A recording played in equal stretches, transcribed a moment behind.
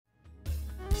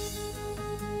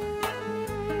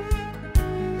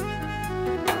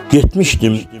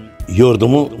Getmişdim,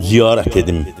 yurdumu ziyarət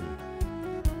edim.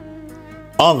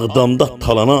 Ağdamda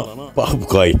talana baxıb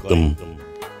qayıtdım.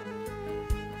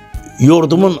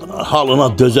 Yurdumun halına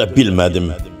dözə bilmədim.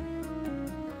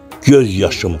 Göz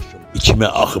yaşım içimə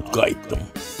axıb qayıtdım.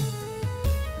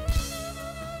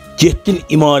 Getdim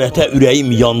imarətə,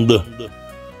 ürəyim yandı.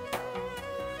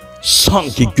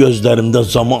 Sanki gözlərimdə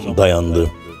zaman dayandı.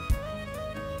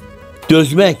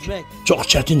 Dözmək çox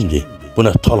çətindir, bu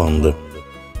nə talandı.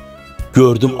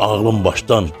 Gördüm ağlım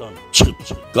başdan,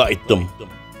 çıxıb qayıtdım.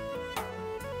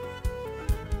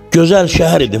 Gözəl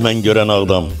şəhər idi mən görən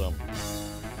Ağdam.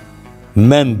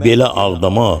 Mən belə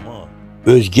Ağdama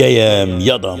özgəyəm,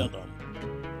 yadam.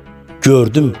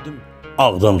 Gördüm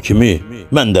Ağdam kimi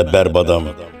mən də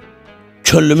bərbadam.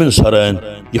 Könlümün sarayın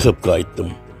yıxıb qayıtdım.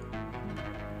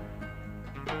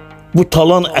 Bu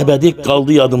talan əbədi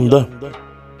qaldı yadımda.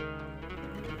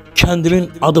 Kəndimin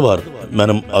adı var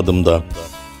mənim adımda.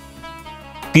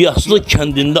 Qiyaslı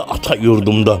kəndində ata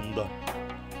yurdumda.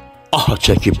 Ah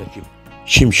çəkib,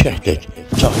 şimşək tək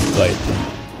çaxıb qayıtdım.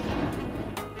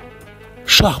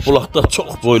 Şah bulaqda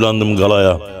çox boylandım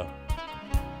qalaya.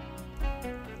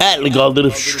 Əl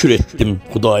qaldırıb şükür etdim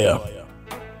Xudaya.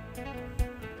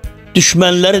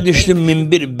 Düşmənləri düşdüm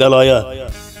min bir bəlaya.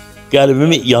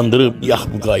 Qəlbimi yandırıb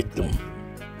yaxıb qayıtdım.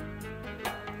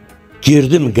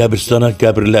 Girdim qəbristana,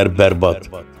 qəbirlər bərbad.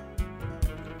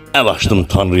 Əl açdım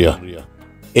Tanrıya,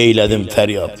 eylədim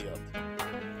fəryad.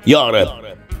 Ya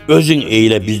Rəbb, özün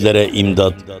eylə bizlərə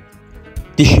imdad.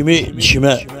 Dişimi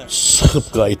dişimə sıxıb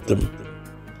qayıtdım.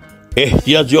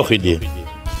 Ehtiyac yox idi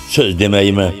söz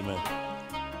deməyimə.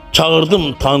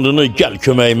 Çağırdım Tanrını, gəl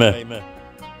köməyimə.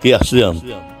 Qiyaslıyam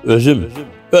özüm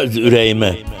öz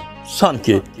ürəyimə.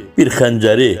 Sanki bir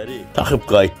xəncəri taxıb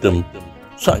qayıtdım.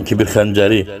 Sanki bir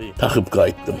xəncəri taxıb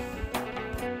qayıtdım.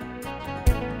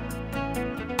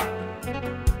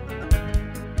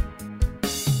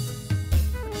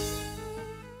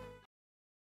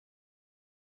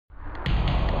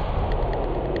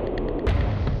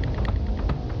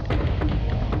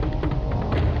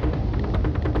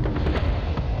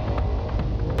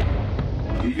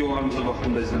 Videolarımızı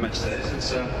vaxtında izləmək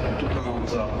istəyirsinizsə, YouTube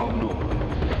kanalımıza abunə olun.